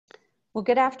Well,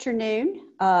 good afternoon.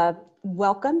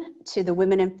 Welcome to the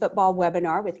Women in Football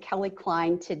webinar with Kelly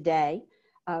Kleine today.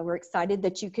 We're excited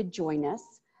that you could join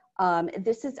us.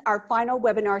 This is our final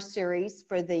webinar series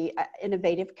for the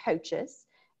innovative coaches,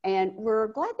 and we're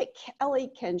glad that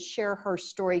Kelly can share her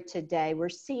story today. We're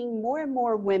seeing more and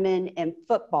more women in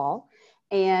football,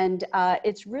 and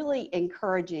it's really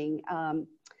encouraging.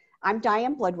 I'm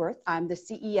Diane Bloodworth. I'm the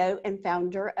CEO and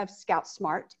founder of Scout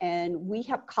Smart, and we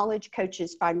help college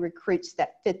coaches find recruits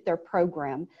that fit their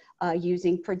program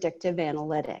using predictive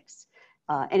analytics.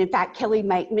 And in fact, Kelly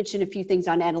might mention a few things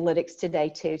on analytics today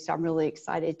too, so I'm really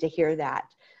excited to hear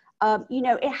that.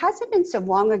 It hasn't been so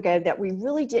long ago that we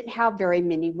really didn't have very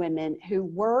many women who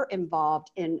were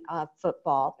involved in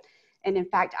football. And in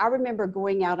fact, I remember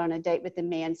going out on a date with a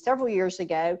man several years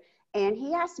ago, and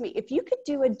he asked me, if you could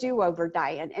do a do-over,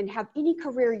 Diane, and have any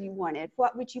career you wanted,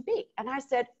 what would you be? And I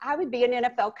said, I would be an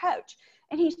NFL coach.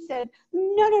 And he said,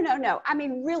 no. I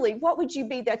mean, really, what would you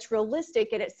be that's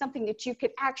realistic and it's something that you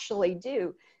could actually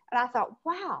do? And I thought,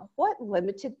 wow, what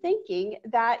limited thinking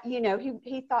that,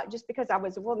 he thought just because I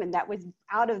was a woman, that was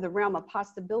out of the realm of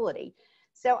possibility.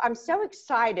 So I'm so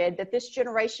excited that this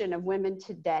generation of women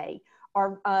today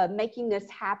are making this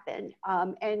happen.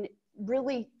 And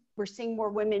really, we're seeing more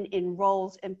women in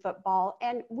roles in football,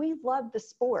 and we love the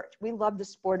sport. We love the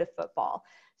sport of football.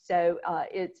 So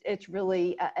it's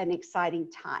really an exciting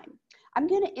time. I'm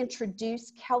going to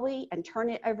introduce Kelly and turn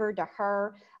it over to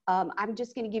her. I'm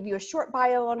just going to give you a short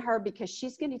bio on her because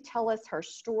she's going to tell us her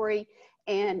story,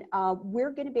 and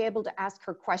we're going to be able to ask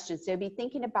her questions. So be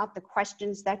thinking about the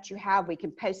questions that you have. We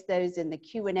can post those in the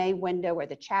Q&A window or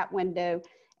the chat window,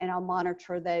 and I'll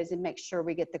monitor those and make sure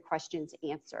we get the questions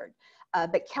answered.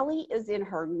 But Kelly is in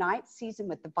her 9th season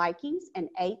with the Vikings and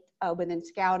 8th within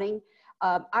scouting.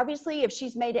 Obviously, if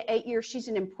she's made it 8 years, she's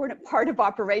an important part of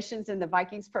operations in the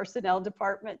Vikings personnel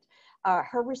department.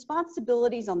 Her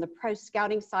responsibilities on the pro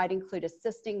scouting side include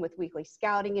assisting with weekly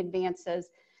scouting advances,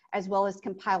 as well as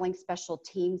compiling special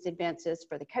teams advances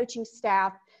for the coaching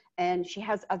staff, and she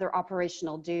has other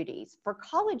operational duties. For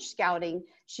college scouting,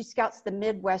 she scouts the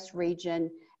Midwest region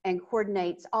and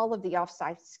coordinates all of the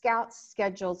offsite scouts,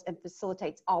 schedules, and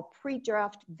facilitates all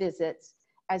pre-draft visits,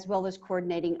 as well as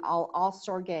coordinating all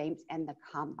all-star games and the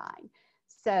combine.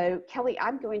 So Kelly,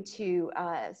 I'm going to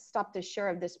stop the share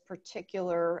of this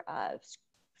particular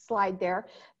slide there,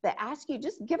 but ask you,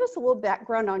 just give us a little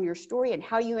background on your story and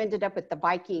how you ended up at the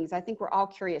Vikings. I think we're all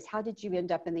curious, how did you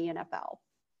end up in the NFL?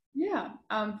 Yeah.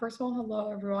 First of all,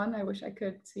 hello, everyone. I wish I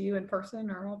could see you in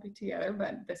person or all be together,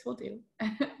 but this will do.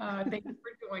 Thank you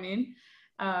for joining.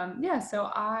 So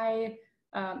I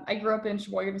grew up in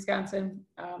Sheboygan, Wisconsin,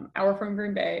 hour from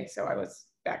Green Bay. So I was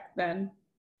back then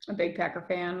a big Packer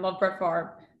fan, loved Brett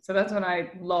Favre. So that's when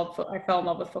I fell in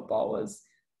love with football was,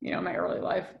 my early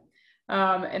life.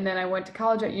 And then I went to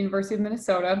college at University of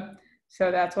Minnesota. So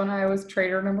that's when I was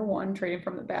trader number one, trading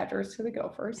from the Badgers to the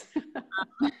Gophers.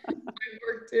 I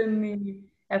worked in the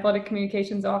athletic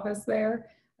communications office there,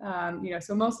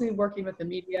 so mostly working with the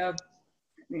media,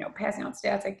 passing out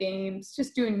stats at games,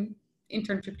 just doing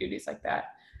internship duties like that.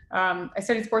 I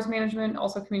studied sports management,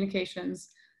 also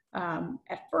communications.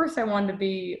 At first, I wanted to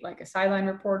be like a sideline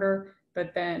reporter,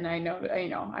 but then I know that,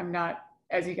 I'm not,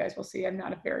 as you guys will see, I'm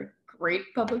not a very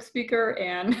great public speaker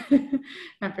and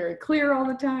not very clear all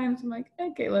the time. So I'm like,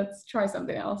 okay, let's try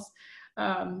something else.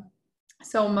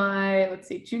 So my,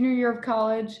 junior year of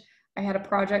college, I had a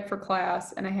project for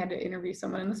class and I had to interview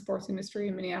someone in the sports industry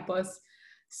in Minneapolis.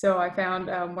 So I found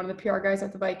one of the PR guys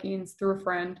at the Vikings through a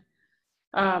friend.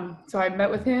 So I met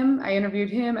with him, I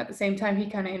interviewed him at the same time he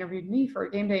kind of interviewed me for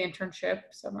a game day internship.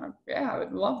 So I'm like, yeah, I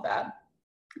would love that.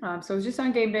 So it was just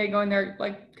on game day, going there,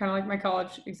 kind of like my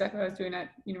college, exactly what I was doing at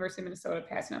University of Minnesota,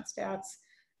 passing out stats,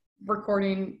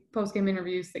 recording post-game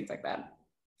interviews, things like that.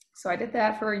 So I did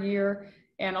that for a year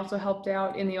and also helped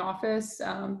out in the office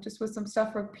just with some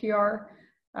stuff for PR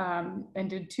and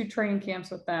did 2 training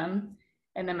camps with them.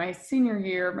 And then my spring senior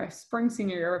year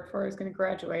before I was going to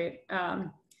graduate,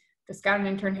 the scouting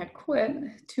intern had quit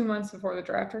 2 months before the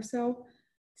draft or so.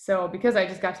 So because I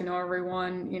just got to know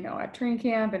everyone, at training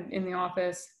camp and in the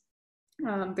office,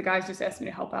 the guys just asked me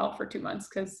to help out for 2 months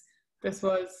because this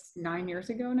was 9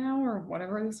 years ago now or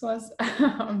whatever this was.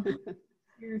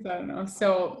 Years, I don't know.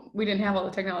 So we didn't have all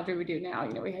the technology we do now.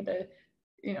 We had to,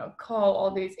 call all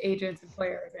these agents and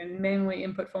players and manually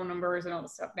input phone numbers and all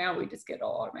this stuff. Now we just get it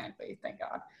all automatically, thank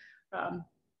God.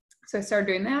 So I started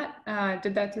doing that,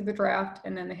 did that through the draft,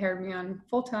 and then they hired me on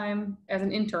full-time as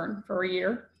an intern for a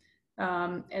year.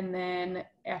 And then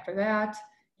after that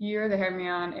year, they hired me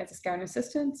on as a scouting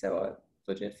assistant, so a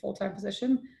legit full-time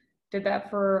position. Did that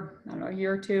for, I don't know, a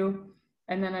year or two.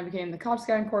 And then I became the college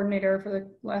scouting coordinator for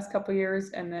the last couple of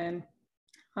years. And then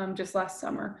just last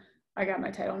summer, I got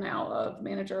my title now of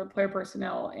manager of player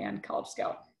personnel and college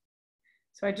scout.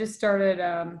 So I just started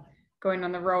going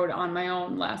on the road on my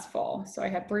own last fall. So I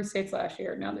had 3 states last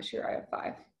year. Now this year I have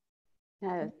 5.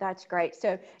 No, that's great.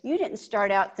 So you didn't start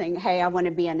out saying, hey, I want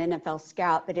to be an NFL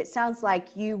scout, but it sounds like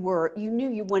you knew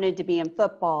you wanted to be in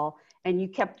football and you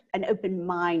kept an open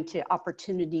mind to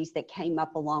opportunities that came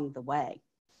up along the way.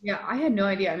 Yeah, I had no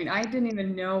idea. I mean, I didn't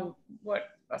even know what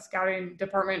a scouting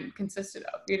department consisted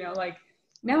of, like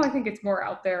now I think it's more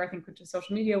out there. I think with just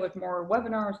social media, with more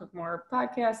webinars, with more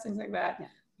podcasts, things like that,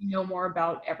 you know more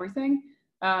about everything.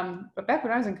 But back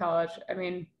when I was in college, I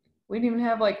mean, we didn't even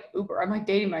have like Uber. I'm like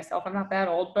dating myself. I'm not that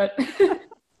old, but it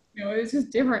was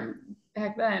just different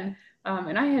back then.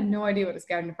 And I had no idea what a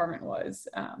scouting department was.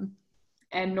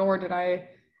 And nor did I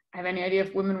have any idea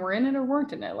if women were in it or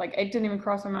weren't in it. Like it didn't even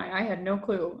cross my mind. I had no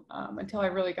clue until I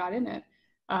really got in it.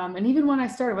 And even when I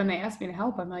started, when they asked me to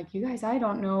help, I'm like, you guys, I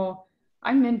don't know.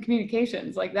 I'm in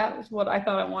communications. Like that was what I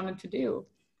thought I wanted to do.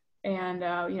 And,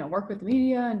 work with the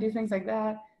media and do things like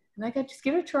that. And like, I just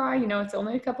give it a try. It's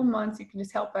only a couple months. You can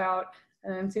just help out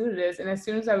and then see what it is. And as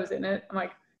soon as I was in it, I'm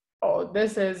like, oh,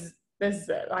 this is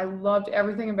it. I loved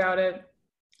everything about it.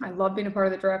 I loved being a part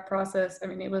of the draft process. I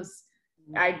mean,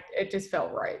 it just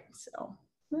felt right. So,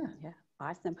 yeah.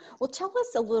 Awesome. Well, tell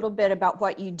us a little bit about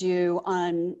what you do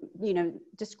on,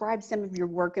 describe some of your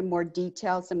work in more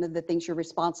detail, some of the things you're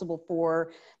responsible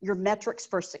for. Your metrics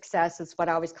for success is what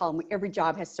I always call them. Every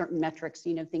job has certain metrics,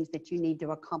 things that you need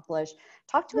to accomplish.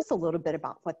 Talk to us a little bit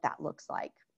about what that looks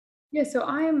like. Yeah, so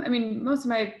most of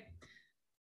my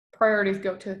priorities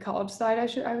go to the college side, I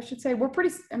should say.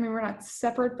 We're not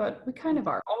separate, but we kind of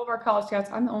are. All of our college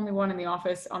scouts, I'm the only one in the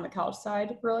office on the college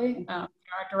side, really. Mm-hmm.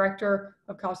 Our director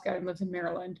of college scouting lives in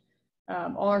Maryland.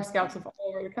 All our scouts live all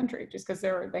over the country just because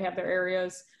they have their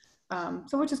areas.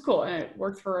 So which is cool, and it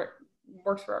works for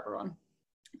everyone.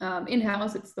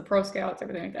 In-house, it's the pro scouts,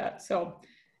 everything like that. So,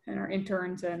 and our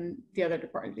interns and the other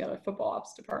football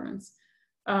ops departments.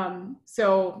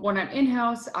 So when I'm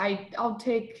in-house, I'll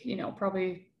take,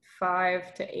 probably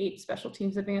 5 to 8 special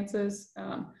teams advances.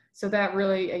 So that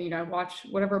really, I watch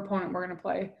whatever opponent we're going to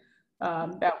play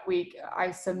that week.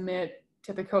 I submit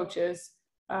to the coaches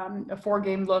a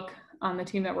 4-game look on the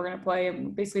team that we're going to play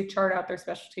and basically chart out their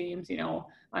special teams,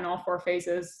 on all 4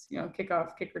 phases,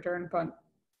 kickoff, kick return, punt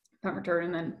return,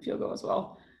 and then field goal as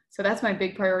well. So that's my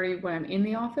big priority when I'm in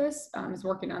the office, is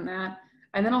working on that.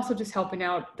 And then also just helping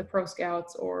out the pro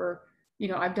scouts, or,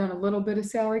 I've done a little bit of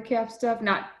salary cap stuff,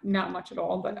 not much at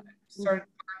all, but I started to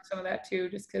learn some of that too,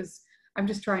 just because I'm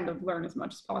just trying to learn as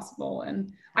much as possible.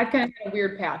 And I've kind of had a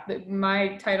weird path that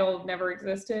my title never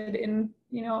existed in,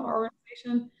 our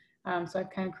organization. So I've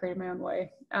kind of created my own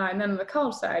way. And then on the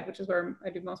college side, which is where I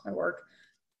do most of my work.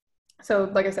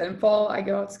 So like I said, in fall, I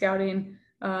go out scouting.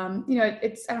 I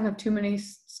don't have too many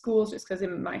schools just because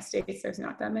in my states, there's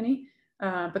not that many.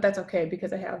 But that's okay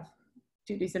because I have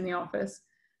duties in the office.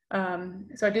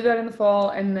 So I do that in the fall,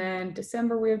 and then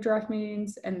December we have draft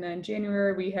meetings, and then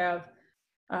January we have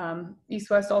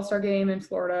East-West All-Star Game in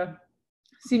Florida,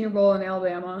 Senior Bowl in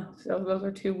Alabama. So those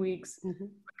are 2 weeks. Mm-hmm.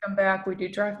 We come back, we do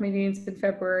draft meetings in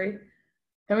February.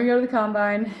 Then we go to the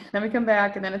combine, then we come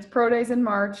back, and then it's pro days in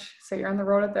March. So you're on the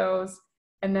road at those.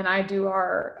 And then I'm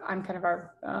kind of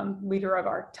our leader of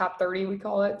our top 30, we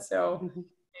call it. So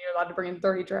you're allowed to bring in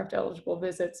 30 draft eligible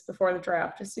visits before the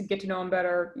draft just to get to know them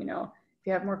better. If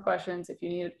you have more questions, if you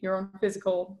need your own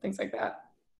physical, things like that.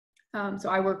 So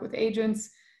I work with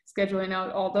agents, scheduling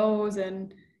out all those,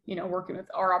 and, working with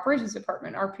our operations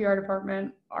department, our PR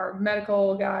department, our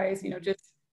medical guys,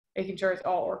 just making sure it's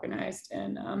all organized.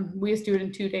 And we just do it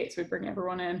in 2 days. We bring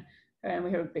everyone in, and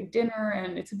we have a big dinner,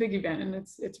 and it's a big event, and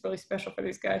it's really special for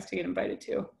these guys to get invited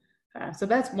to. So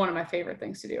that's one of my favorite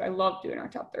things to do. I love doing our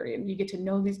top 30, and you get to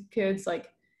know these kids.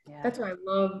 That's why I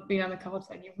love being on the college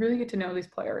side. You really get to know these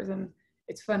players, and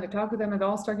it's fun to talk with them at the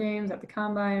All-Star games, at the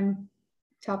combine,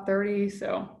 top 30.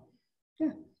 So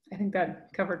yeah, I think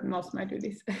that covered most of my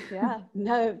duties. Yeah,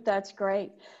 no, that's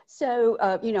great. So,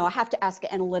 I have to ask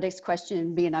an analytics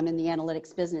question, being I'm in the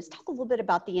analytics business. Talk a little bit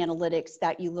about the analytics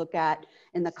that you look at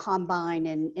in the combine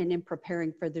and in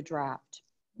preparing for the draft.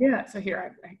 Yeah, so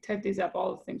here, I typed these up,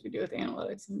 all the things we do with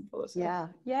analytics and pull this Yeah,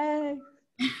 yay.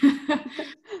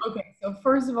 Okay, so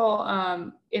first of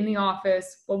all, in the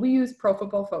office, we use Pro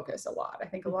Football Focus a lot. I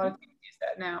think a lot of people use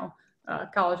that now.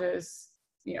 Colleges,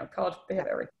 college, they have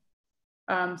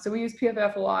everything. So we use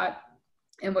PFF a lot,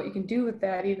 and what you can do with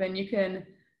that, even you can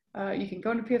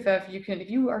go into PFF. If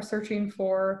you are searching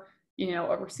for,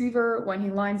 a receiver when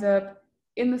he lines up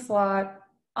in the slot,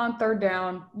 on third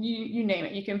down, you name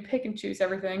it. You can pick and choose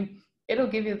everything. It'll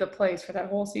give you the plays for that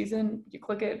whole season. You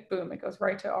click it, boom, it goes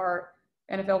right to our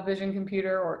NFL Vision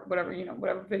computer or whatever,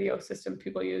 whatever video system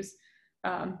people use.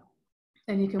 And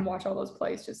you can watch all those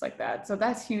plays just like that. So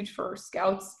that's huge for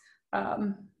scouts.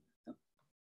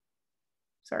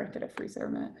 Sorry, did I freeze there a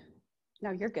minute?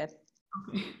 No, you're good.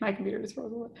 Okay. My computer just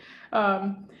froze away.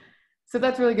 So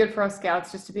that's really good for us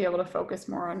scouts, just to be able to focus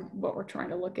more on what we're trying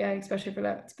to look at, especially for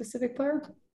that specific player.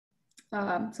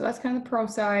 So that's kind of the pro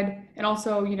side. And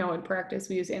also, in practice,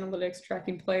 we use analytics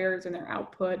tracking players and their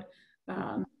output.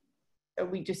 So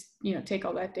we just, take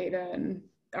all that data, and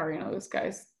our analytics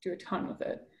guys do a ton with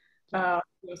it.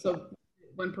 So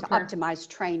when preparing to optimize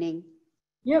training.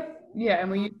 Yep. Yeah. And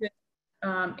we use it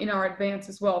in our advance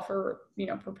as well for,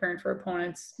 preparing for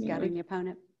opponents. Scouting the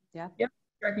opponent. Yeah. Yep.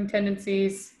 Tracking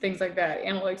tendencies, things like that.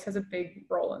 Analytics has a big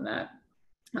role in that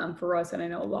for us, and I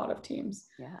know a lot of teams.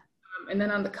 Yeah. And then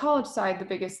on the college side, the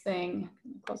biggest thing,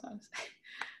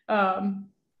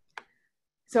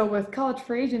 so with college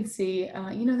free agency,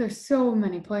 there's so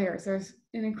many players. There's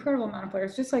an incredible amount of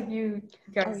players, just like you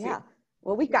guys. Oh, yeah.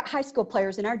 Well, we've got high school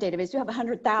players in our database. We have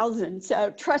 100,000.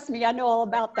 So trust me, I know all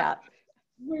about that.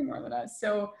 Way more than us.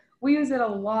 So we use it a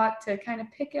lot to kind of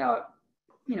pick out,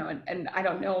 and I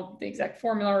don't know the exact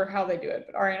formula or how they do it,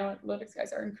 but our analytics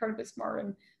guys are incredibly smart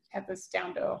and have this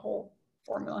down to a whole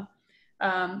formula.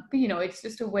 But it's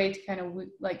just a way to kind of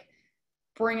like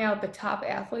bring out the top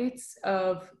athletes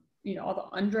of,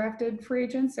 all the undrafted free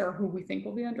agents, or who we think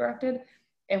will be undrafted.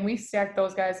 And we stack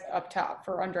those guys up top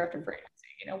for undrafted free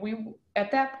agency. We,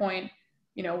 at that point,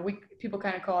 people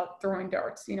kind of call it throwing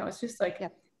darts. It's just like,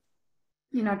 yep.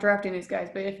 You're not drafting these guys,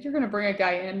 but if you're going to bring a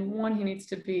guy in, one, he has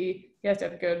to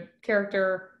have good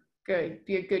character,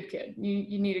 be a good kid.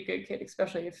 You need a good kid,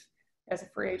 especially if as a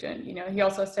free agent. He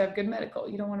also has to have good medical.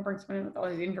 You don't want to bring someone in with all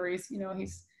these injuries.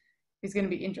 He's going to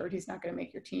be injured. He's not going to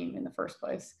make your team in the first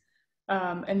place.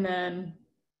 And then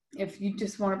if you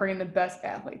just want to bring in the best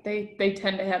athlete, they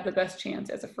tend to have the best chance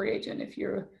as a free agent if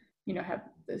you're, have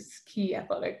this key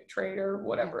athletic trait or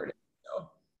whatever it is. So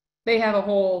they have a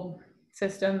whole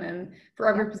system, and for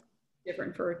every position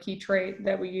different for a key trait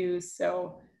that we use.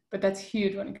 So, but that's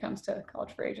huge when it comes to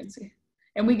college free agency.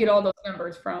 And we get all those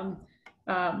numbers from,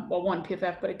 one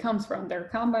PFF, but it comes from their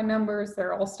combine numbers,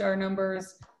 their all-star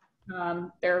numbers,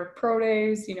 their pro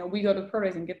days. We go to the pro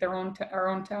days and get our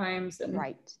own times. And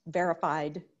right.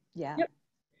 Verified. Yeah. Yep.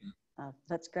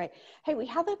 That's great. Hey, we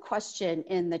have a question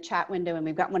in the chat window, and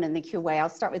we've got one in the QA. I'll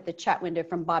start with the chat window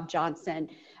from Bob Johnson.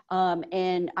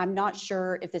 And I'm not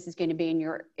sure if this is going to be in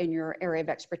your area of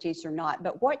expertise or not,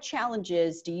 but what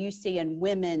challenges do you see in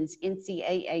women's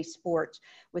NCAA sports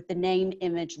with the name,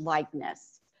 image,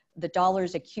 likeness, the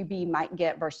dollars a QB might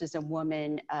get versus a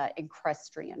woman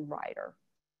equestrian rider?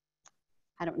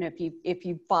 I don't know if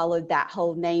you followed that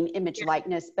whole name, image,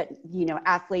 likeness, but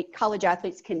college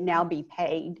athletes can now be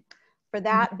paid for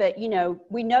that. But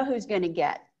we know who's going to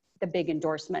get the big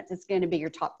endorsements. It's going to be your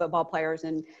top football players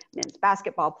and men's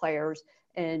basketball players.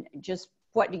 And just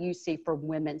what do you see for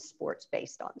women's sports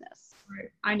based on this? Right.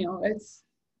 I know it's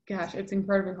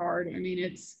incredibly hard. I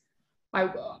mean,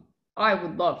 I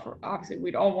would love for, obviously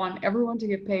we'd all want everyone to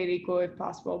get paid equally if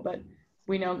possible, but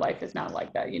we know life is not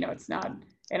like that. It's not.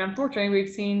 And unfortunately, we've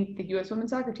seen the U.S.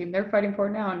 women's soccer team, they're fighting for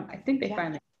it now. And I think they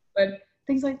finally, but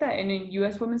things like that. And in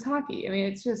U.S. women's hockey, I mean,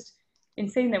 it's just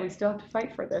insane that we still have to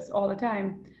fight for this all the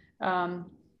time. And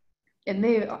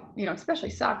they, especially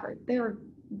soccer, they're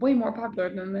way more popular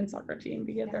than the men's soccer team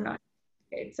because they're not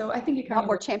paid. So I think it kind of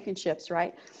more championships,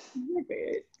 right?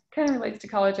 It kind of relates to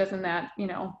college as in that,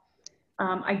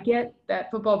 I get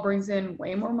that football brings in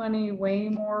way more money, way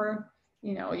more,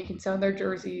 you can sell their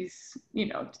jerseys,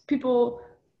 people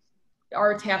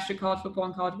are attached to college football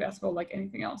and college basketball like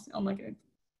anything else, unlike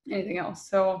anything else.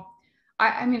 So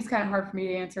I mean, it's kind of hard for me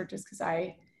to answer just because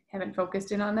I haven't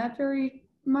focused in on that very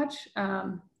much,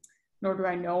 nor do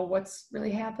I know what's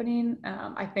really happening.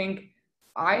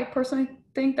 I personally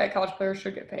think that college players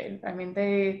should get paid. I mean,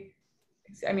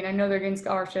 I know they're getting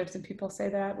scholarships and people say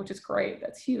that, which is great.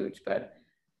 That's huge. But,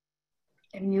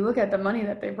 and you look at the money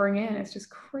that they bring in, it's just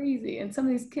crazy. And some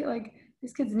of these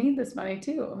kids need this money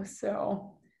too.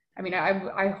 So, I mean,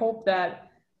 I hope that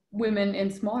women in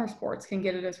smaller sports can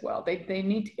get it as well. They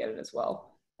need to get it as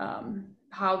well.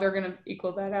 How they're going to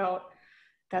equal that out,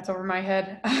 that's over my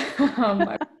head.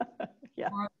 Yeah.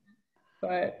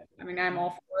 But I mean, I'm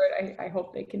all for it. I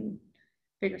hope they can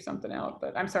figure something out,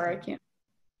 but I'm sorry, I can't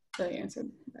really answered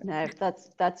that. No,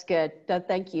 that's good.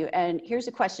 Thank you. And here's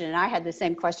a question, and I had the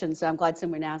same question, so I'm glad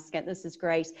someone asked it. This is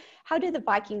Grace. How do the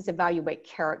Vikings evaluate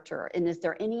character, and is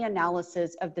there any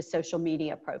analysis of the social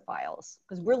media profiles?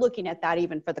 Because we're looking at that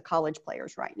even for the college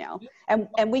players right now,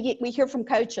 and we hear from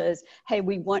coaches, hey,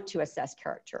 we want to assess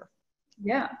character.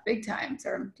 Yeah, big time.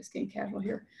 Sorry, I'm just getting casual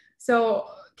here. So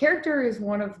character is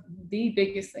one of the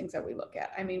biggest things that we look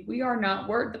at. I mean,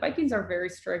 the Vikings are very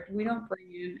strict. We don't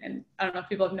bring in, and I don't know if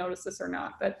people have noticed this or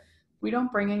not, but we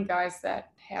don't bring in guys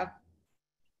that have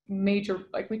major,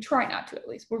 like we try not to at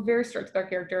least. We're very strict with our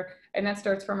character, and that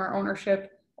starts from our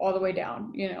ownership all the way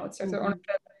down. You know, it starts with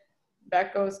ownership,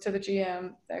 that goes to the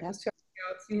GM, that goes to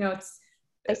our scouts. You know,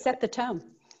 They set the tone.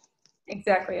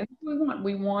 Exactly. And that's what we want.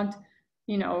 We want,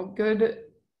 you know, good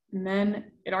men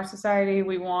in our society.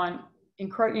 We want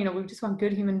incredible, you know, we just want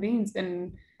good human beings.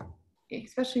 And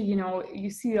especially, you know, you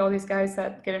see all these guys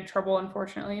that get in trouble,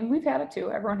 unfortunately, and we've had it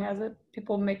too. Everyone has it.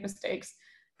 People make mistakes,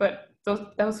 but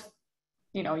those,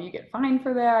 you know, you get fined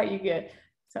for that. You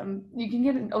can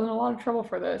get in a lot of trouble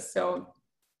for this. So,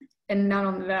 and not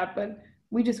only that, but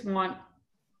we just want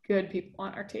good people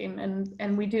on our team,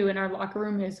 and we do. And our locker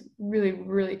room is really,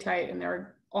 really tight, and they're an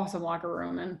awesome locker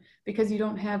room. And because you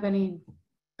don't have any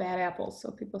bad apples,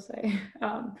 so people say.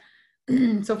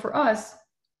 So for us,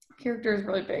 character is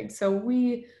really big. So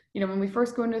we, you know, when we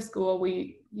first go into school,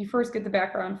 you first get the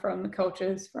background from the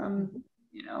coaches, from,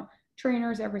 you know,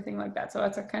 trainers, everything like that. So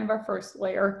that's kind of our first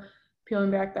layer, peeling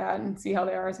back that and see how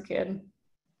they are as a kid.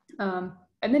 And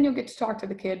then you'll get to talk to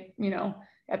the kid, you know,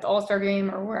 at the All-Star game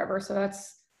or wherever. So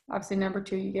that's obviously number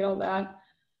two, you get all that.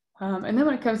 And then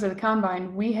when it comes to the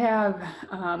combine, we have,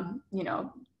 you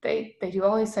know, they do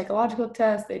all these psychological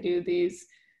tests. They do these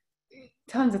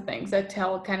tons of things that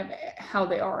tell kind of how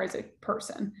they are as a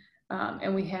person.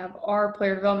 And we have our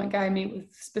player development guy meet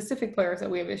with specific players that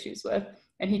we have issues with.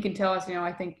 And he can tell us, you know,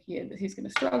 I think he's going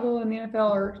to struggle in the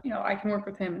NFL, or, you know, I can work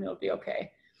with him and it'll be okay.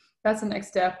 That's the next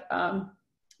step.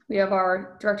 We have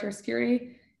our director of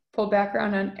security pull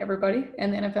background on everybody,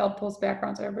 and the NFL pulls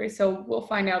backgrounds on everybody. So we'll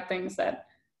find out things that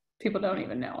people don't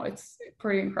even know. It's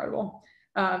pretty incredible.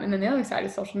 And then the other side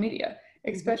is social media,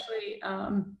 especially,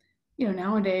 you know,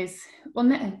 nowadays. Well,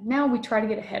 now we try to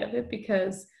get ahead of it,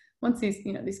 because once these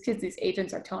kids, these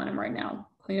agents are telling them right now,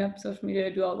 clean up social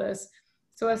media, do all this.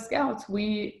 So as scouts,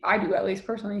 I do, at least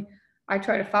personally, I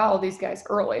try to follow these guys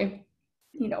early,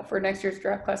 you know, for next year's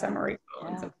draft class. I'm already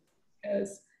following them,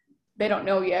 because they don't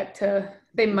know yet.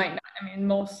 They might not. I mean,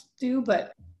 most do,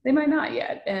 but they might not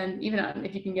yet. And even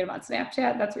if you can get them on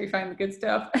Snapchat, that's where you find the good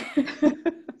stuff.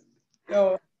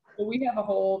 So we have a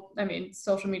whole,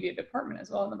 social media department as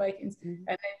well in the Vikings, and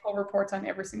they pull reports on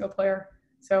every single player.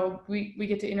 So we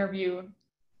get to interview,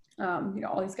 you know,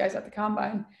 all these guys at the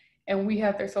combine, and we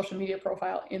have their social media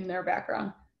profile in their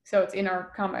background. So it's in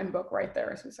our combine book right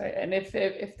there. So and if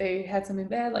they had something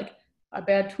bad, like a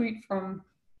bad tweet from,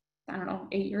 I don't know,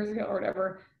 8 years ago or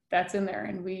whatever, that's in there.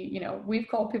 And we've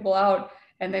called people out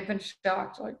and they've been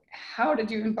shocked. Like, how did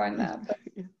you even find that? But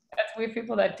we have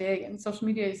people that dig, and social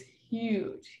media is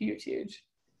huge, huge, huge.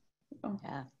 So.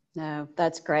 Yeah, no,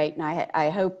 that's great. And I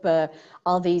hope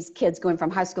all these kids going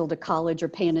from high school to college are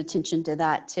paying attention to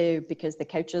that too, because the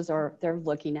coaches they're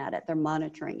looking at it, they're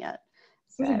monitoring it.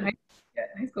 So.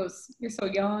 High school, you're so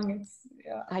young.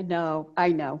 I know. I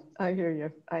hear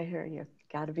you.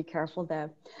 Got to be careful though.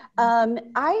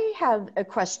 I have a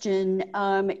question,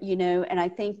 you know, and I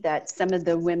think that some of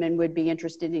the women would be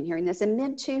interested in hearing this, and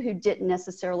men too who didn't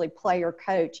necessarily play or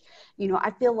coach. You know,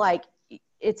 I feel like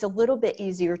it's a little bit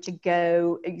easier to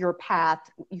go your path.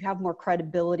 You have more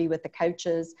credibility with the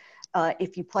coaches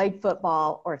if you played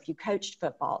football or if you coached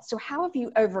football. So how have you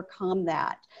overcome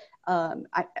that?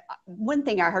 One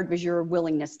thing I heard was your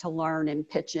willingness to learn and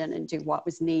pitch in and do what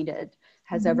was needed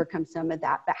has overcome some of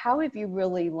that. But how have you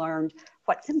really learned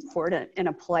what's important in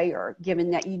a player, given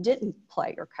that you didn't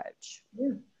play or coach?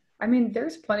 Yeah.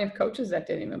 There's plenty of coaches that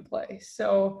didn't even play.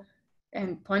 So,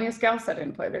 and plenty of scouts that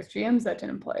didn't play. There's GMs that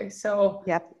didn't play. So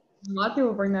yep. A lot of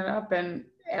people bring that up. And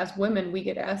as women, we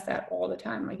get asked that all the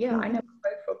time. Like, yeah, I never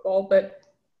played football, but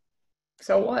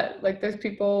so what? Like,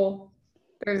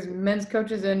 there's men's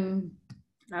coaches in,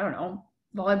 I don't know,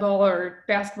 volleyball or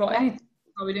basketball, anything.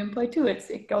 Probably didn't play too.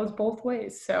 It goes both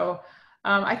ways. So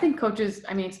I think coaches,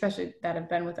 especially that have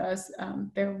been with us,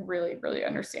 they're really, really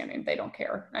understanding. They don't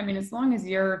care. As long as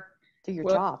you're do your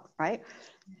job, right?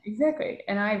 Exactly.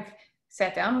 And I've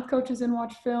sat down with coaches and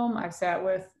watched film. I've sat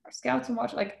with our scouts and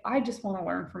watched. Like, I just want to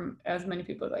learn from as many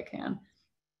people as I can.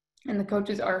 And the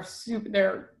coaches are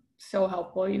they're so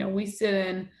helpful. You know, we sit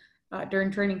in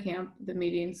during training camp, the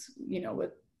meetings, you know,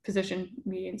 with position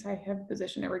meetings. I have a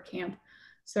position every camp.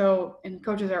 So, and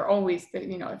coaches are always,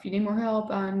 you know, if you need more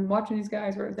help on watching these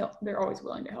guys, or they're always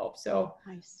willing to help. So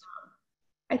Nice.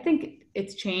 I think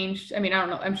it's changed. I mean, I don't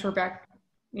know. I'm sure back,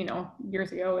 you know,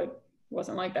 years ago, it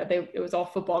wasn't like that. It was all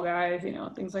football guys, you know,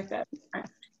 things like that,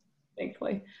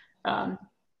 thankfully. Um,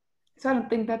 so I don't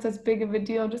think that's as big of a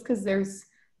deal, just because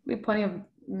we have plenty of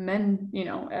men, you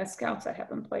know, as scouts that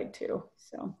haven't played too.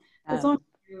 So as long as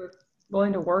you're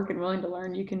willing to work and willing to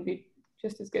learn, you can be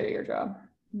just as good at your job.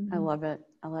 I love it.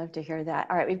 I love to hear that.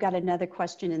 All right, we've got another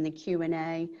question in the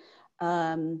Q&A.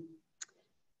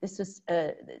 This is,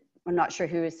 I'm not sure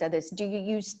who has said this. Do you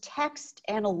use text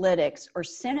analytics or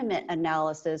sentiment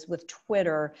analysis with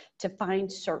Twitter to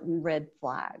find certain red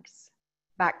flags?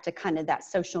 Back to kind of that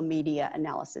social media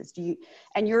analysis.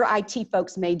 And your IT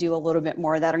folks may do a little bit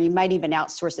more of that, or you might even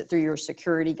outsource it through your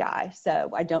security guy. So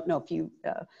I don't know if you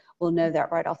will know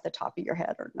that right off the top of your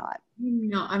head or not.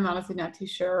 No, I'm honestly not too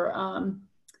sure.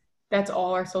 That's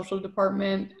all our social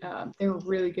department. They're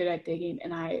really good at digging,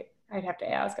 and I'd have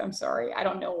to ask. I'm sorry, I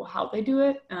don't know how they do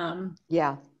it.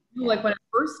 Like when I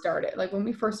first started, like when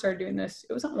we first started doing this,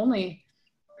 it was only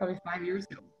probably 5 years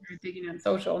ago. We were digging on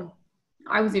social.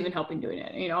 I was even helping doing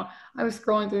it. You know, I was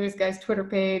scrolling through this guy's Twitter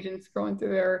page and scrolling through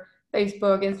their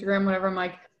Facebook, Instagram, whatever. I'm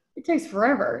like, it takes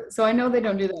forever. So I know they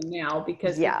don't do that now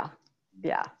because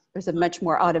there's a much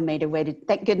more automated way to.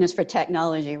 Thank goodness for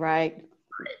technology, right?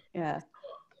 Yeah,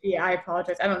 I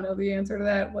apologize. I don't know the answer to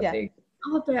that.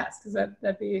 I'll have to ask, because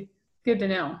that'd be good to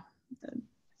know.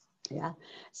 Yeah.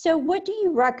 So what do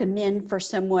you recommend for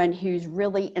someone who's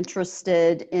really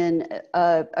interested in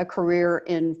a career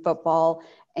in football,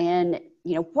 and,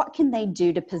 you know, what can they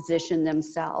do to position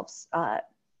themselves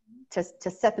to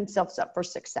set themselves up for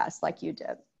success like you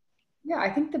did? Yeah, I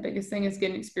think the biggest thing is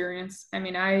getting experience. I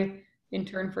mean, I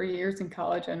interned for years in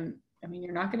college, and I mean,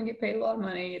 you're not going to get paid a lot of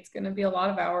money. It's going to be a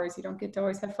lot of hours. You don't get to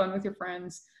always have fun with your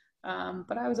friends.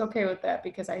 But I was okay with that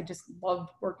because I just loved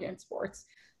working in sports.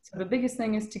 So the biggest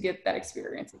thing is to get that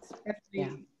experience, especially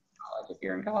in college. If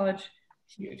you're in college,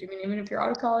 huge. I mean, even if you're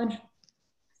out of college,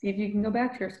 see if you can go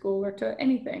back to your school or to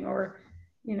anything, or,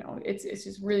 you know, it's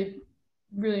just really,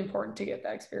 really important to get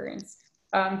that experience.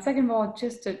 Second of all,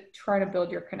 just to try to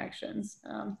build your connections.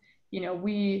 You know,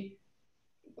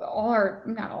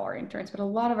 not all our interns, but a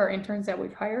lot of our interns that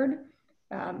we've hired,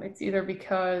 it's either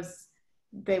because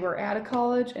they were at a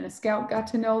college and a scout got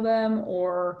to know them,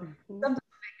 or something.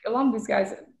 Like, a lot of these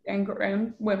guys and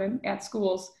women at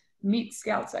schools meet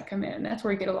scouts that come in, and that's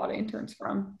where you get a lot of interns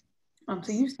from.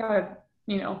 So you just gotta,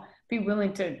 you know, be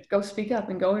willing to go speak up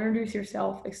and go introduce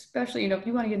yourself, especially, you know, if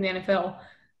you want to get in the NFL.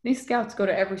 These scouts go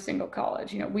to every single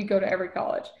college. You know, we go to every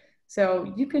college.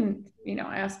 So you can, you know,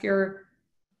 ask your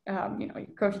you know, your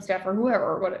coaching staff or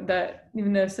whoever,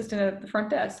 even the assistant at the front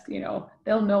desk, you know,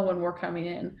 they'll know when we're coming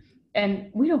in, and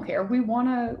we don't care. We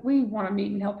wanna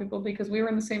meet and help people because we were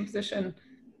in the same position.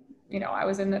 You know, I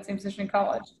was in that same position in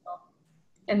college,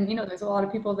 and you know, there's a lot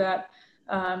of people that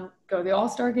go to the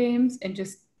All-Star games and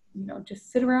just, you know,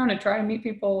 just sit around and try to meet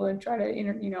people and try to,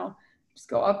 you know, just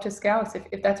go up to scouts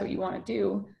if that's what you want to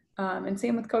do. And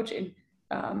same with coaching.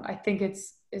 I think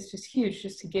it's just huge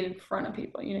just to get in front of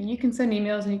people. You know, you can send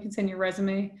emails and you can send your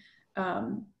resume,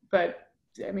 but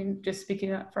I mean, just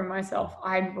speaking up from myself,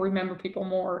 I remember people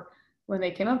more when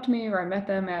they came up to me or I met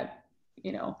them at,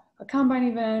 you know, a combine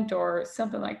event or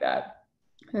something like that.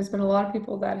 There's been a lot of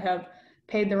people that have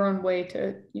paid their own way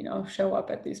to, you know, show up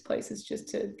at these places just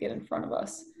to get in front of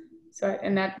us. So,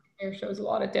 and that shows a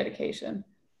lot of dedication.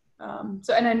 And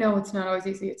I know it's not always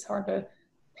easy. It's hard to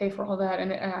pay for all that,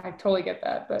 and I totally get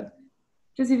that. But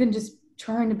just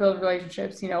trying to build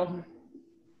relationships, you know,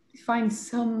 find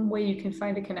some way you can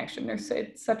find a connection.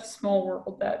 It's such a small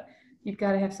world that you've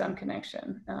got to have some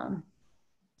connection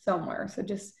somewhere. So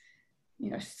just,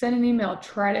 you know, send an email.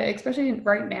 Try to, especially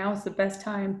right now, is the best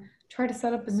time. Try to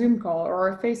set up a Zoom call or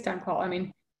a FaceTime call. I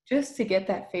mean, just to get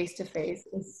that face to face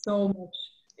is so much.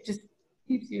 It just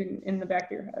keeps you in the back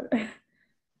of your head.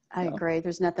 I agree.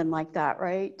 There's nothing like that,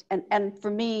 right? And for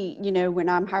me, you know, when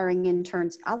I'm hiring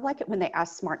interns, I like it when they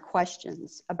ask smart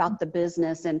questions about the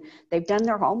business and they've done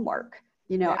their homework.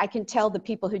 You know, I can tell the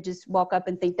people who just walk up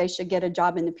and think they should get a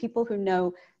job, and the people who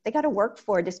know they got to work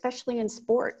for it, especially in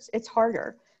sports. It's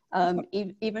harder.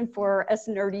 Even for us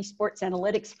nerdy sports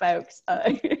analytics folks,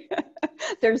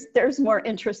 there's more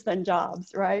interest than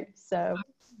jobs, right? So.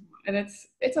 And it's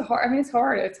hard. I mean, it's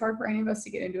hard. It's hard for any of us to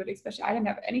get into it, especially I didn't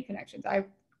have any connections. I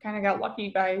kind of got lucky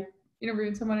by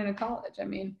interviewing someone in a college. I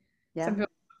mean, some people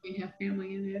have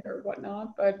family in it or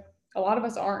whatnot, but a lot of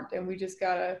us aren't, and we just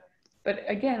gotta. But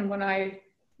again, when I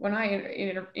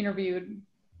interviewed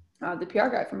the PR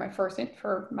guy for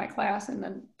my class and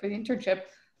then for the internship,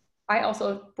 I also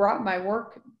brought my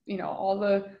work,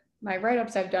 all my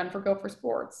write-ups I've done for Go for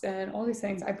Sports and all these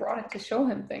things. I brought it to show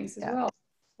him things as well.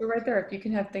 So right there, if you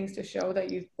can have things to show that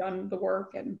you've done the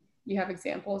work and you have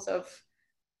examples of,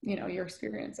 your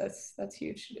experience, that's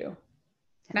huge to do.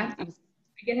 Not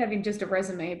again having just a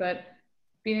resume, but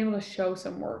being able to show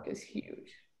some work is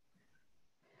huge.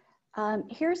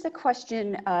 Here's a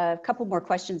question, a couple more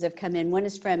questions have come in. One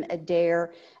is from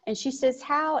Adair, and she says,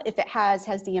 how, if it has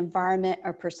the environment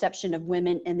or perception of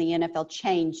women in the NFL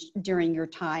changed during your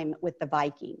time with the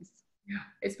Vikings? Yeah,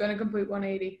 it's been a complete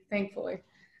 180, thankfully.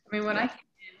 I mean, when I came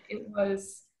in, it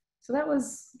was, so that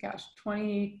was,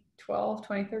 2012,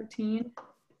 2013.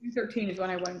 2013 is when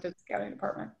I went into the scouting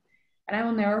department. And I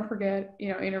will never forget,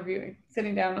 interviewing,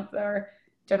 sitting down with our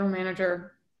general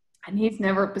manager. And he's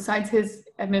never, besides his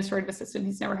administrative assistant,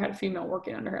 he's never had a female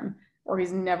working under him, or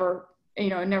he's never,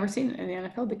 never seen it in the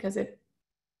NFL because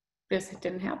this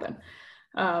didn't happen.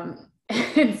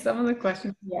 And some of the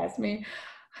questions he asked me,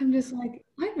 I'm just like,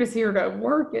 I'm just here to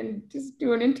work and just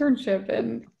do an internship.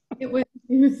 And he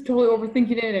was totally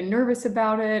overthinking it and nervous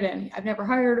about it. And I've never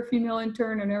hired a female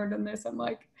intern. I've never done this. I'm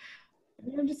like,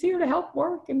 I'm just here to help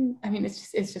work. And I mean,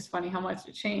 it's just funny how much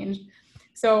it changed.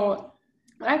 So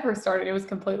when I first started, it was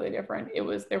completely different.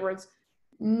 There was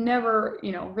never,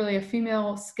 really a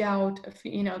female scout,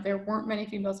 there weren't many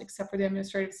females except for the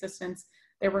administrative assistants.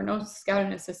 There were no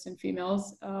scouting assistant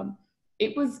females.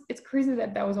 It's crazy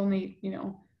that was only,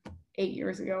 8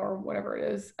 years ago or whatever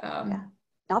it is.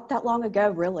 Not that long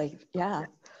ago, really. Yeah.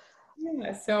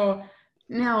 Yeah. So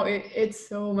now it's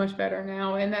so much better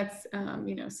now. And that's,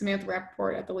 Samantha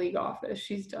Rappaport at the league office.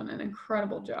 She's done an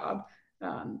incredible job.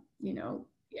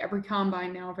 Every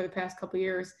combine now for the past couple of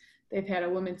years, they've had a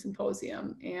women's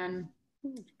symposium, and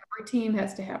every team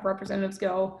has to have representatives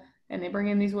go, and they bring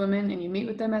in these women, and you meet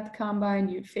with them at the combine,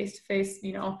 you face to face,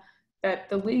 that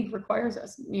the league requires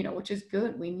us, which is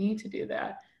good. We need to do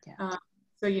that. Yeah.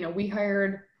 So we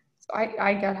hired. So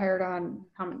I got hired on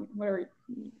how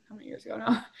many years ago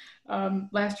now?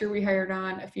 Last year we hired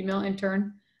on a female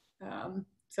intern.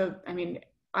 So I mean,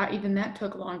 even that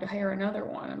took long to hire another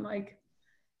one. I'm like,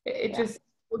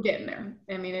 we're getting there.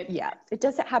 I mean, it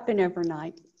doesn't happen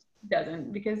overnight. It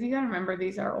doesn't, because you got to remember,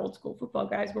 these are old school football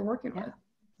guys we're working with.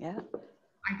 Yeah.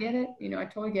 I get it. I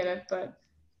totally get it. But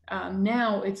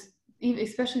now it's,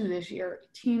 especially this year,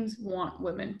 teams want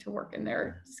women to work in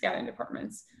their scouting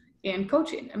departments and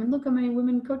coaching. I mean, look how many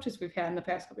women coaches we've had in the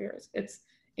past couple of years. It's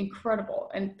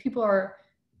incredible. And people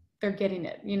they're getting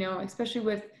it,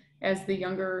 especially as the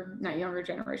not younger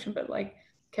generation, but like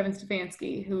Kevin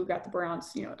Stefanski, who got the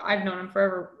Browns. I've known him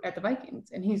forever at the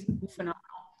Vikings, and he's phenomenal.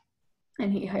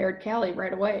 And he hired Kelly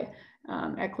right away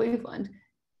at Cleveland.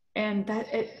 And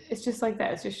it's just like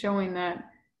that. It's just showing that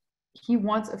he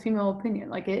wants a female opinion.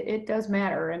 Like it does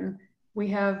matter. And we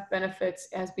have benefits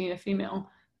as being a female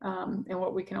and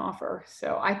what we can offer.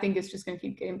 So I think it's just going to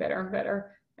keep getting better and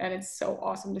better. And it's so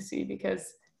awesome to see,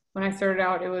 because when I started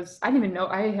out, I didn't even know,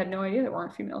 I had no idea there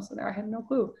weren't females in there. I had no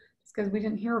clue. It's because we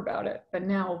didn't hear about it. But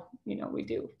now, we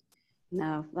do.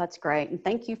 No, that's great. And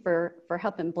thank you for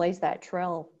helping blaze that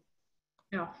trail.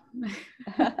 Yeah.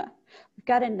 We've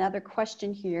got another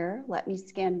question here. Let me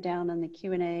scan down on the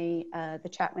Q&A, the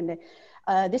chat window.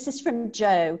 This is from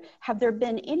Joe. Have there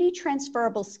been any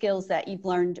transferable skills that you've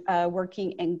learned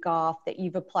working in golf that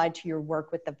you've applied to your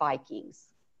work with the Vikings?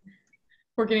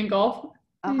 Working in golf?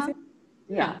 Uh-huh.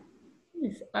 Yeah.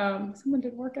 Someone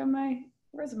did work on my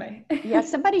resume. Yeah,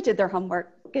 somebody did their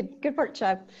homework. Good work,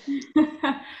 Joe.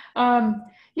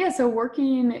 So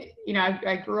working,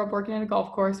 I grew up working at a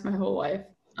golf course my whole life.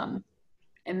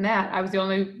 And that I was the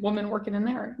only woman working in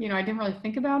there. I didn't really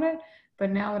think about it, but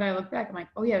now that I look back, I'm like,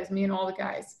 oh yeah, it was me and all the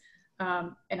guys.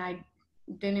 And I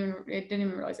didn't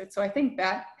even realize it. So I think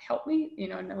that helped me,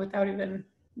 without even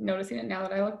noticing it now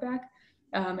that I look back.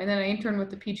 And then I interned with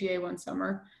the PGA one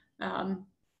summer.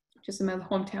 Just in my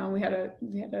hometown, we had an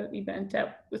event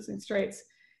at Whistling Straits,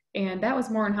 and that was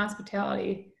more in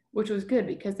hospitality, which was good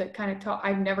because that kind of taught.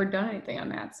 I've never done anything on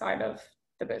that side of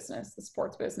the business, the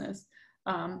sports business.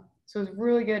 So it was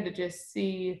really good to just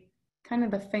see kind of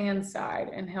the fan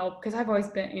side and help, because I've always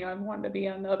been, I've wanted to be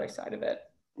on the other side of it.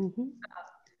 Mm-hmm.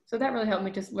 So that really helped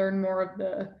me just learn more of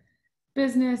the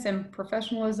business and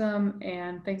professionalism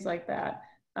and things like that.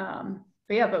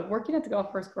 But working at the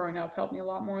golf course growing up helped me a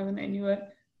lot more than I knew it.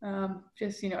 And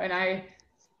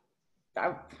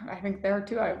I think there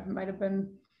too, I might have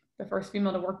been the first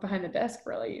female to work behind the desk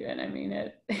really even. I mean,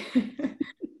 it kind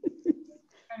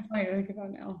of funny to think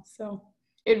about now. So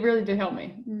it really did help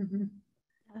me. Mm-hmm.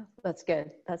 Oh, that's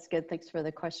good. That's good. Thanks for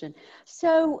the question.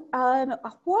 So,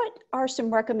 what are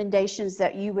some recommendations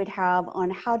that you would have on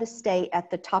how to stay at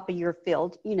the top of your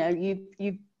field? You know,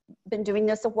 you've been doing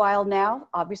this a while now.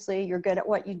 Obviously, you're good at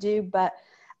what you do, but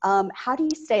how do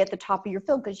you stay at the top of your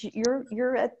field? Because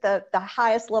you're at the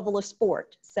highest level of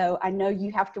sport. So I know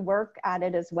you have to work at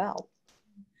it as well.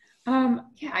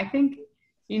 Yeah, I think,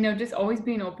 you know, just always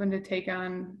being open to take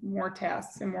on more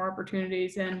tasks and more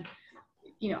opportunities. And,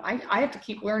 you know, I have to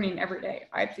keep learning every day.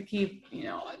 I have to keep, you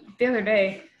know, the other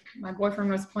day, my boyfriend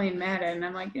was playing Madden, and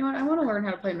I'm like, you know what, I want to learn how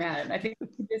to play Madden. I think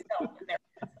he just helped in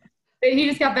there. He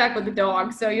just got back with the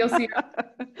dog, so you'll see.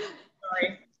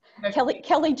 Sorry.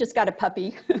 Kelly just got a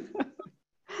puppy.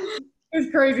 It's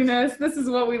craziness. This is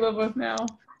what we live with now.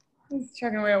 He's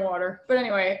chugging away at water. But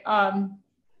anyway,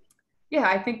 yeah,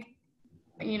 I think,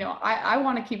 you know, I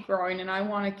want to keep growing, and I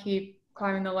want to keep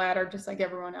climbing the ladder just like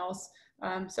everyone else.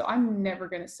 So I'm never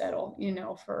going to settle, you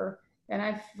know, and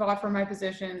I fought for my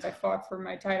positions. I fought for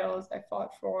my titles. I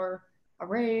fought for a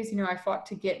raise, you know, I fought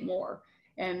to get more,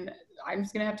 and I'm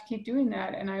just going to have to keep doing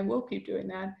that. And I will keep doing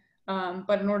that.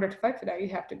 But in order to fight for that, you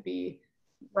have to be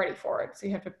ready for it. So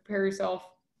you have to prepare yourself.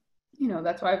 You know,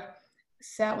 that's why I've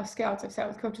sat with scouts. I've sat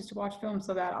with coaches to watch film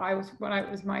so that when it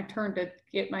was my turn to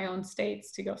get my own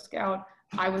states to go scout,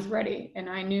 I was ready. And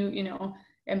I knew, you know,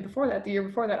 and before that, the year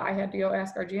before that, I had to go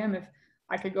ask our GM if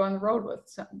I could go on the road with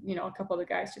some, you know, a couple of the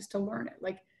guys just to learn it.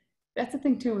 Like, that's the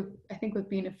thing too, I think with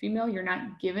being a female, you're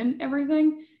not given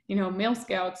everything. You know, male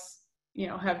scouts, you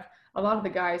know, a lot of the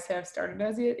guys have started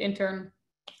as an intern,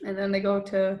 and then they go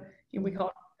to, we call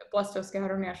it Blusto Scout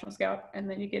or National Scout, and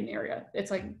then you get an area. It's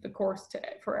like the course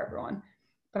for everyone.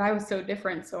 But I was so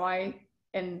different,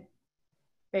 and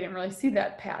they didn't really see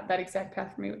that exact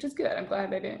path for me, which is good. I'm glad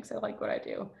they didn't, because I like what I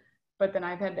do. But then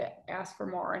I've had to ask for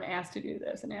more and ask to do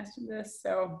this and ask to do this,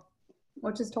 so,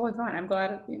 which is totally fine. I'm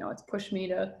glad, you know, it's pushed me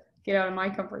to get out of my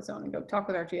comfort zone and go talk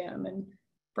with our GM and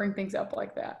bring things up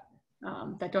like that,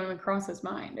 that don't even cross his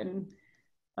mind. And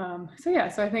so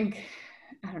I think,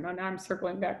 I don't know, now I'm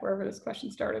circling back wherever this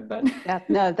question started, but. Yeah,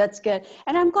 no, that's good.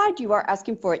 And I'm glad you are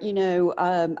asking for it. You know,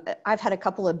 I've had a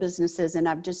couple of businesses, and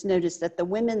I've just noticed that the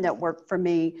women that work for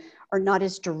me are not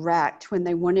as direct when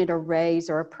they wanted a raise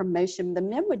or a promotion. The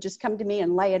men would just come to me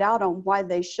and lay it out on why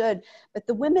they should, but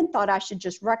the women thought I should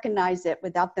just recognize it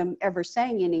without them ever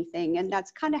saying anything. And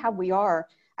that's kind of how we are,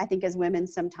 I think, as women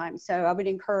sometimes. So I would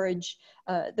encourage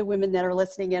the women that are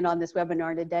listening in on this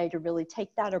webinar today to really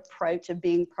take that approach of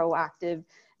being proactive.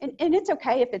 And it's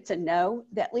okay if it's a no,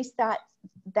 that at least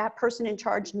that person in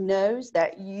charge knows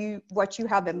that what you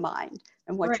have in mind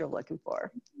and what you're looking for.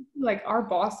 Like our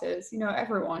bosses, you know,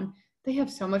 everyone, they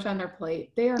have so much on their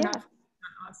plate. They are not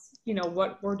on us, you know,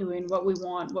 what we're doing, what we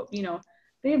want, what, you know,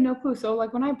 they have no clue. So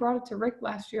like when I brought it to Rick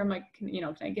last year, I'm like, can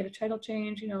I get a title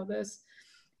change? You know, this,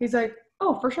 he's like,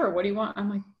 oh, for sure. What do you want?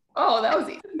 I'm like, oh, that was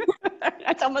easy.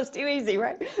 That's almost too easy,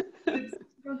 right?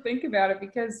 Don't think about it,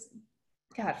 because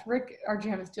gosh, Rick, our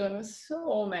GM, is dealing with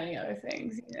so many other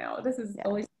things. You know, this is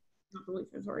at least not the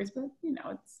least of his worries, but you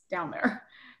know, it's down there.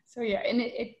 So yeah, and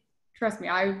it trust me,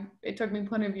 it took me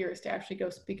plenty of years to actually go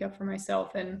speak up for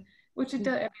myself, and which it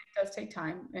does take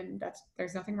time, and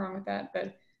there's nothing wrong with that.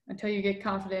 But until you get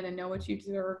confident and know what you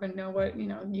deserve and know what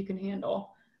you can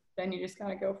handle, then you just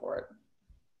gotta go for it.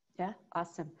 Yeah,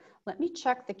 awesome. Let me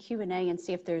check the Q&A and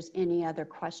see if there's any other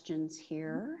questions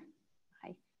here.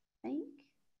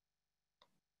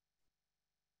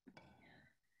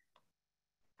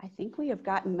 I think we have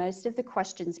gotten most of the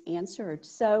questions answered.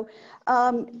 So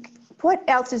what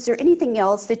else, is there anything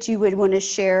else that you would want to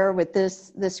share with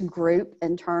this group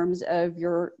in terms of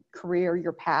your career,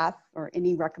 your path, or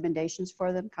any recommendations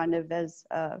for them, kind of as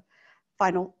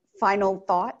final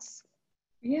thoughts?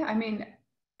 Yeah, I mean,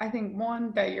 I think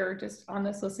one, that you're just on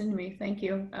this listening to me. Thank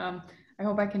you. I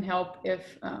hope I can help.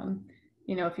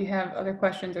 If you have other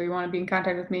questions or you want to be in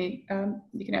contact with me,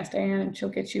 you can ask Diane and she'll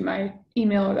get you my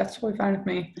email, or that's totally fine with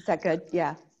me. Is that good?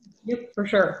 Yeah. Yep, for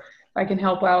sure. If I can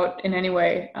help out in any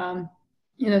way.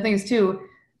 The thing is too,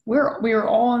 we are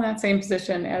all in that same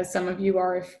position as some of you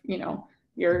are, if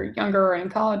you're younger or in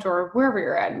college or wherever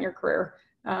you're at in your career.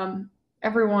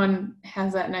 Everyone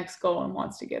has that next goal and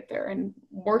wants to get there, and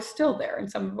we're still there in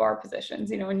some of our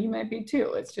positions, and you might be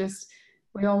too. It's just,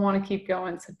 we all want to keep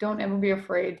going. So don't ever be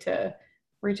afraid to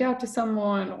reach out to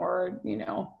someone, or,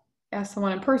 ask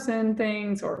someone in person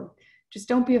things, or just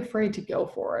don't be afraid to go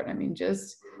for it. I mean,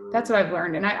 that's what I've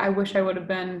learned. And I wish I would have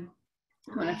been,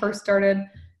 when I first started,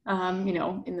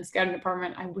 in the scouting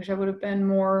department, I wish I would have been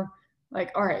more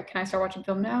like, all right, can I start watching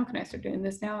film now? Can I start doing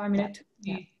this now? I mean, it took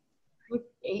me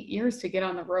 8 years to get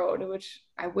on the road, which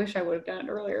I wish I would have done it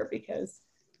earlier, because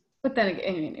But then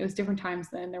again, I mean, it was different times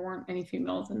then. There weren't any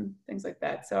females and things like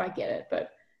that. So I get it.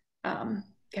 But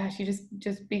gosh, you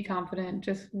just be confident.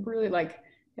 Just really like,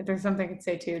 if there's something I could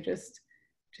say too, just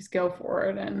go for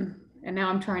it. And now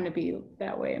I'm trying to be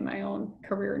that way in my own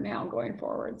career now going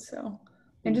forward. So,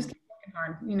 and just keep working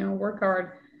hard, you know, work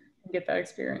hard and get that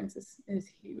experience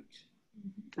is huge.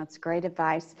 That's great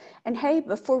advice. And hey,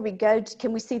 before we go,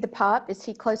 can we see the pup? Is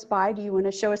he close by? Do you want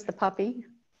to show us the puppy?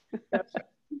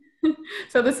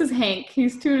 So this is Hank.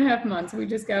 He's 2.5 months. We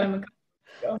just got him a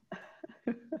couple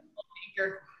weeks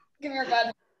ago. Come here,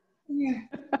 bud. Come here.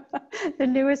 The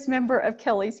newest member of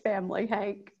Kelly's family,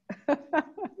 Hank.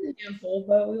 Handful,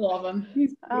 but we love him. He's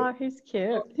cute. Oh, he's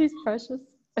cute. He's precious.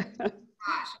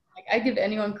 Like, I give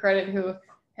anyone credit who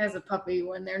has a puppy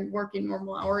when they're working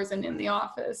normal hours and in the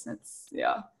office. It's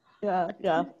Yeah.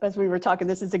 As we were talking,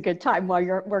 this is a good time while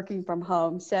you're working from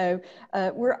home. So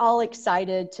we're all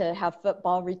excited to have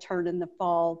football return in the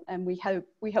fall, and we hope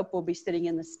we'll be sitting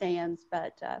in the stands.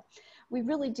 But we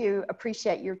really do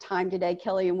appreciate your time today,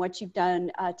 Kelly, and what you've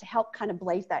done to help kind of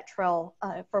blaze that trail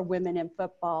for women in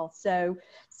football. So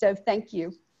thank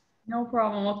you. no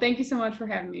problem. Well, thank you so much for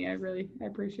having me. I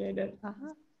appreciate it. Bye.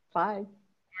 All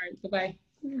right. Bye-bye.